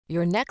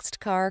Your next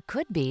car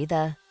could be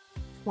the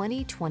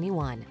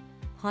 2021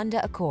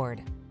 Honda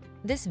Accord.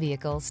 This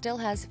vehicle still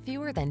has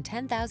fewer than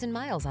 10,000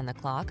 miles on the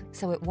clock,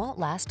 so it won't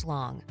last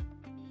long.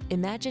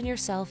 Imagine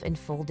yourself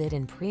enfolded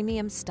in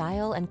premium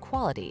style and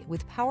quality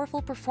with powerful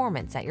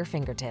performance at your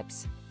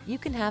fingertips. You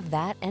can have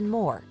that and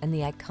more in the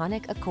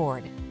iconic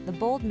Accord, the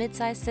bold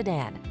midsize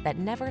sedan that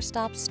never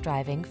stops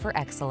striving for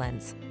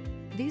excellence.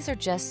 These are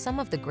just some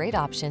of the great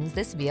options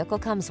this vehicle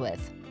comes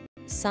with: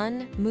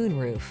 sun,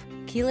 moonroof,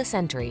 keyless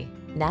entry,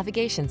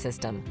 navigation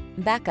system,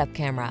 backup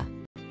camera,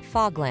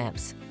 fog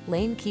lamps,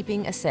 lane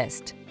keeping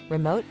assist,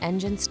 remote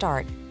engine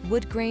start,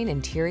 wood grain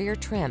interior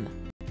trim,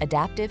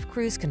 adaptive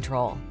cruise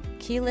control,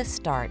 keyless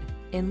start.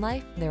 In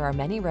life, there are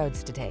many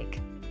roads to take.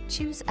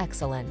 Choose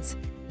excellence.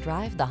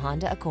 Drive the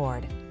Honda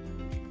Accord.